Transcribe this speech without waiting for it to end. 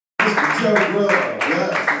Mr. Joe Grillo,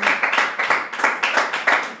 yes.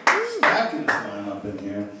 Stacking this lineup in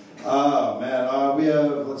here. Oh, man. We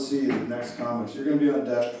have, let's see, the next comics. You're going to be on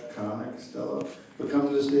deck, comic, Stella. But come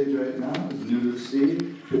to the stage right now. It's new to the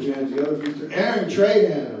scene. Put your hands together for Mr. Aaron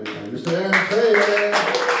Trahan, everybody. Mr. Aaron Trahan.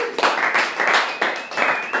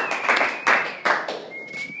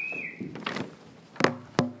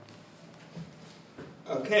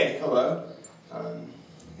 Okay, hello.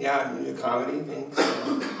 Yeah, I'm new to comedy, thanks.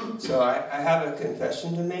 So I have a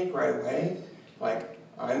confession to make right away. Like,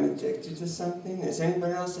 I'm addicted to something. Is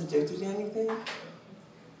anybody else addicted to anything?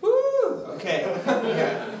 Woo! Okay,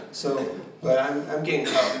 yeah. So, but I'm getting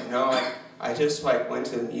help, you know. I just went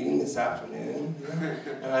to a meeting this afternoon, you know?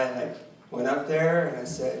 And I went up there and I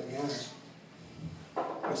said, yeah,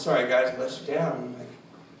 I'm sorry guys, I let you down. I'm like,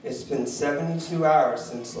 it's been 72 hours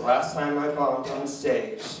since the last time I bombed on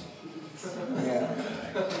stage. Yeah.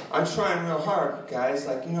 I'm trying real hard, guys.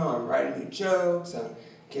 I'm writing new jokes, I'm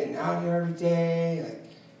getting out here every day,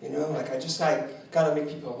 I just gotta make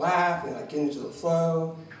people laugh and get into the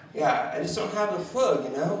flow. Yeah, I just don't have the flow,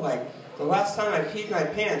 the last time I peed my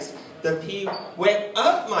pants, the pee went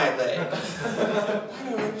up my leg. I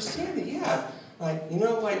don't understand it, yeah.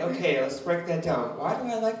 Okay, let's break that down. Why do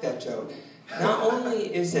I like that joke? Not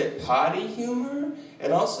only is it potty humor,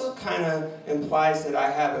 it also kind of implies that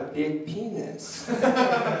I have a big penis.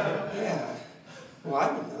 Yeah. Well, I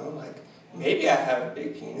don't know, maybe I have a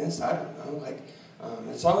big penis, I don't know,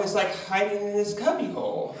 it's always hiding in this cubby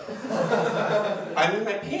hole. I'm in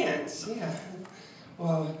my pants, yeah.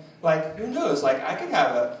 Well, who knows, I could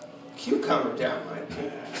have a cucumber down my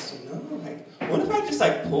pants, what if I just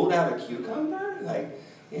pulled out a cucumber?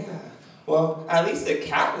 Yeah. Well, at least the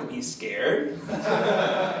cat would be scared.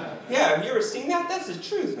 Yeah, have you ever seen that? That's the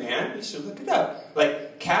truth, man. You should look it up.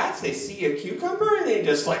 Cats, they see a cucumber and they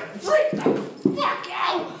just freak the fuck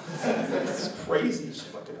out. It's crazy. You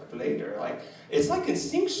should look it up later. It's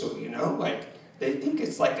instinctual, they think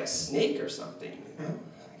it's a snake or something,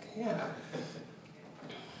 yeah.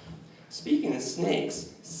 Speaking of snakes.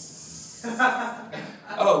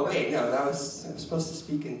 Oh, wait, no, I'm supposed to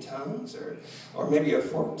speak in tongues, or maybe a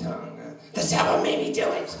forked tongue. The devil made me do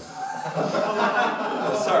it.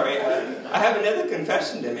 Oh, sorry, I have another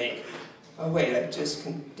confession to make. Oh, wait, I just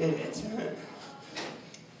did it.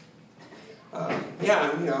 Yeah,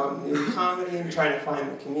 I'm new to comedy, I'm trying to find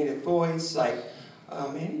a comedic voice,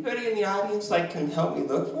 anybody in the audience, can help me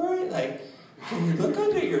look for it? Can you look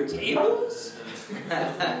under your tables?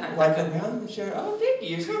 Around the chair. Oh, thank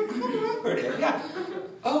you. You're so cooperative. Yeah.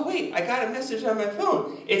 Oh, wait. I got a message on my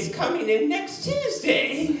phone. It's coming in next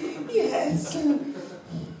Tuesday. Yes.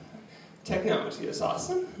 Technology is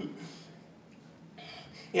awesome.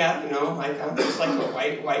 Yeah, I'm just a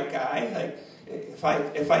white guy. If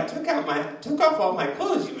I took off all my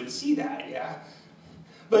clothes, you would see that. Yeah.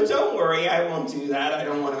 But don't worry, I won't do that. I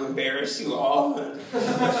don't want to embarrass you all.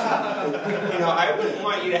 I wouldn't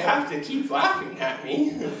want you to have to keep laughing at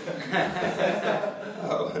me.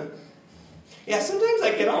 Oh. Yeah, sometimes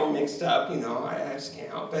I get all mixed up, I just can't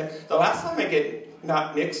help it. The last time I get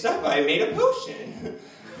not mixed up, I made a potion.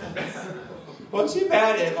 Well, too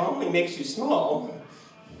bad it only makes you small.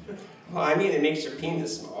 Well, it makes your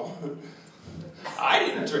penis small. I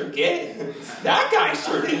didn't drink it. That guy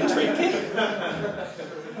sure didn't drink it.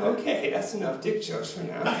 Okay, that's enough dick jokes for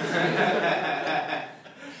now.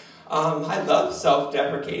 I love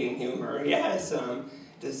self-deprecating humor. Yes.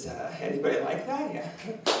 Does anybody like that? Yeah.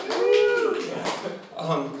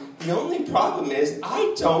 The only problem is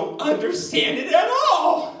I don't understand it at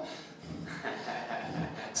all.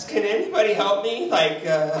 Can anybody help me?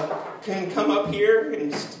 Can come up here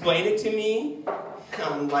and explain it to me?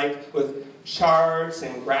 With charts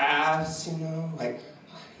and graphs,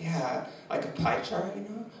 yeah, a pie chart,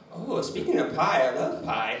 Oh, speaking of pie, I love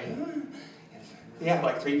pie. Yeah,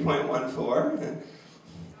 3.14.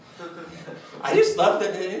 I just love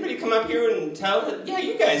that. Anybody come up here and yeah,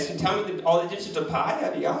 you guys can tell me all the digits of pi?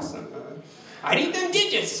 That'd be awesome. I'd eat them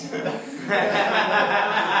digits.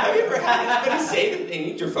 Have you ever had anybody say that they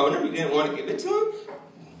need your phone number, you didn't want to give it to them?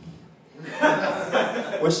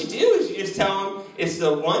 What you do is you just tell them it's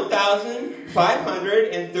the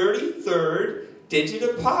 1,533rd digit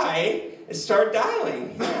of pi and start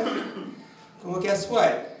dialing. Well, guess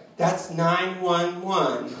what? That's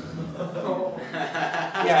 911.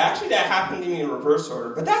 Yeah, actually that happened to me in reverse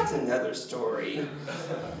order, but that's another story.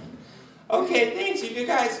 Okay, thanks. You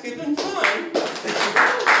guys have been fun.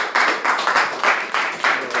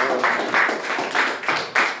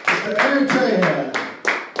 Mr. Aaron Trahan.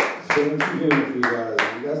 So what's he doing for you guys?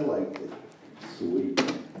 You guys liked it. Sweet.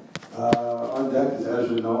 On deck is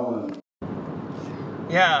Ezra Nolan.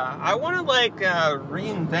 Yeah, I want to like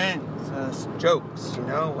reinvent some jokes, you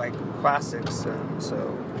know, like classics.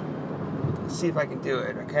 So let's see if I can do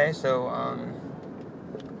it. Okay, so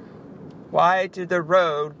why did the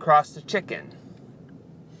road cross the chicken?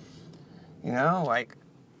 You know, like,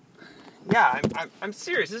 yeah, I'm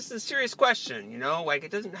serious. This is a serious question. You know, like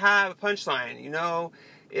it doesn't have a punchline. You know,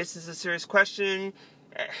 this is a serious question.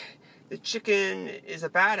 The chicken is a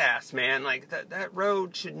badass, man. Like that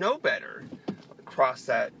road should know better. Cross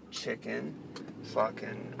that chicken.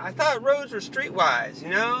 Fucking. I thought roads were streetwise, you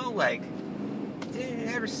know? Like, did you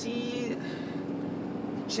ever see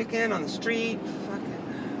the chicken on the street? Fucking.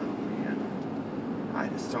 Oh, man. I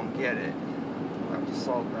just don't get it. I'll have to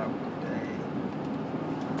solve that one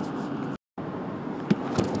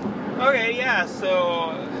day. Okay, yeah,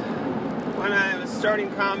 so when I was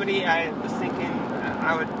starting comedy, I was thinking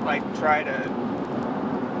I would, like, try to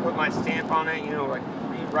put my stamp on it, you know, like,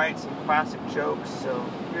 rewrite some classic jokes. So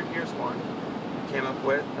here's one I came up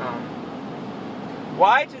with.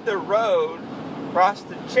 Why did the road cross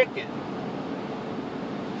the chicken?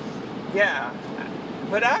 Yeah,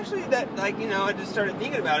 but actually that, like, you know, I just started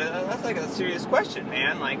thinking about it. That's like a serious question,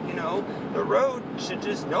 man. Like, you know, the road should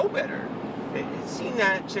just know better. It's seen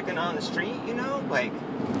that chicken on the street, you know, like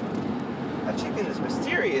that chicken is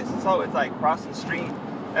mysterious. It's always like crossing the street.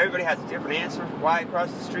 Everybody has a different answer for why it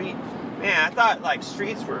crossed the street. Man, I thought like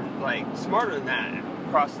streets were like smarter than that.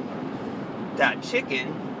 Crossing that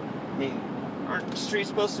chicken. I mean, aren't streets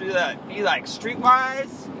supposed to be like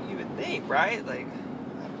streetwise? You would think, right? Like,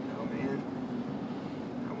 I don't know, man.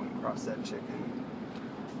 I wouldn't cross that chicken.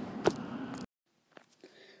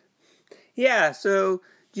 Yeah. So,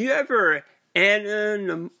 do you ever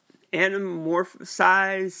anamorphize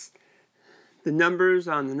the numbers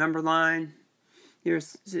on the number line? You ever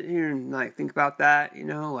sit here and like think about that? You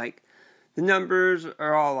know, like. The numbers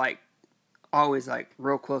are all like always like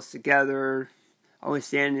real close together, always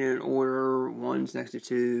standing in order. 1's next to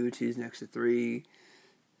 2, 2's next to 3,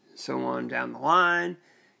 so on down the line.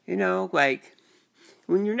 You know, like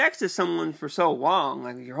when you're next to someone for so long,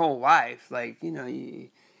 like your whole life, like, you know,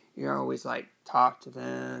 you're always like talk to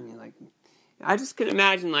them. You like, I just can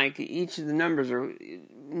imagine like each of the numbers are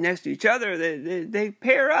next to each other. They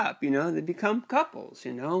pair up. You know, they become couples.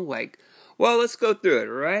 You know, like. Well, let's go through it,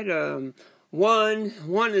 all right?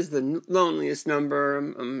 One is the loneliest number.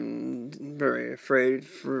 I'm very afraid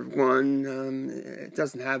for one. It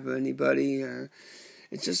doesn't have anybody.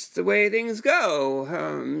 It's just the way things go.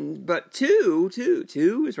 But two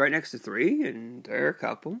is right next to 3, and they're a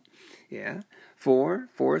couple. Yeah. 4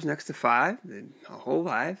 is next to 5. A whole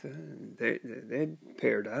life. They're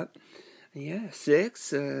paired up. Yeah.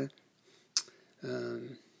 6.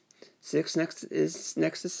 6 is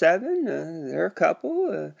next to 7. They're a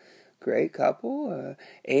couple. Great couple.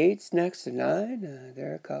 8's next to 9.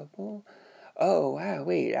 They're a couple. Oh, wow.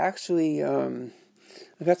 Wait. Actually, I've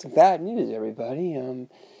got some bad news, everybody.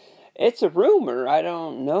 It's a rumor. I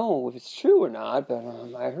don't know if it's true or not, but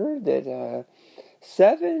I heard that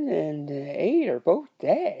 7 and 8 are both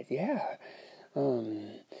dead. Yeah.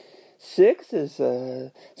 6 is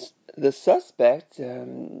the suspect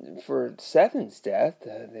for 7's death.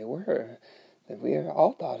 We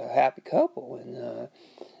all thought a happy couple, and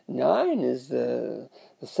 9 is the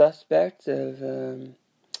suspect of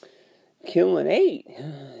killing 8.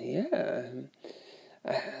 Yeah.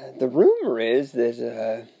 The rumor is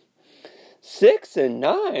that 6 and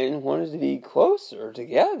 9 wanted to be closer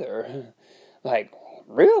together, like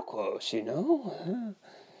real close, you know.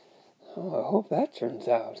 Oh, I hope that turns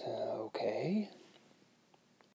out okay.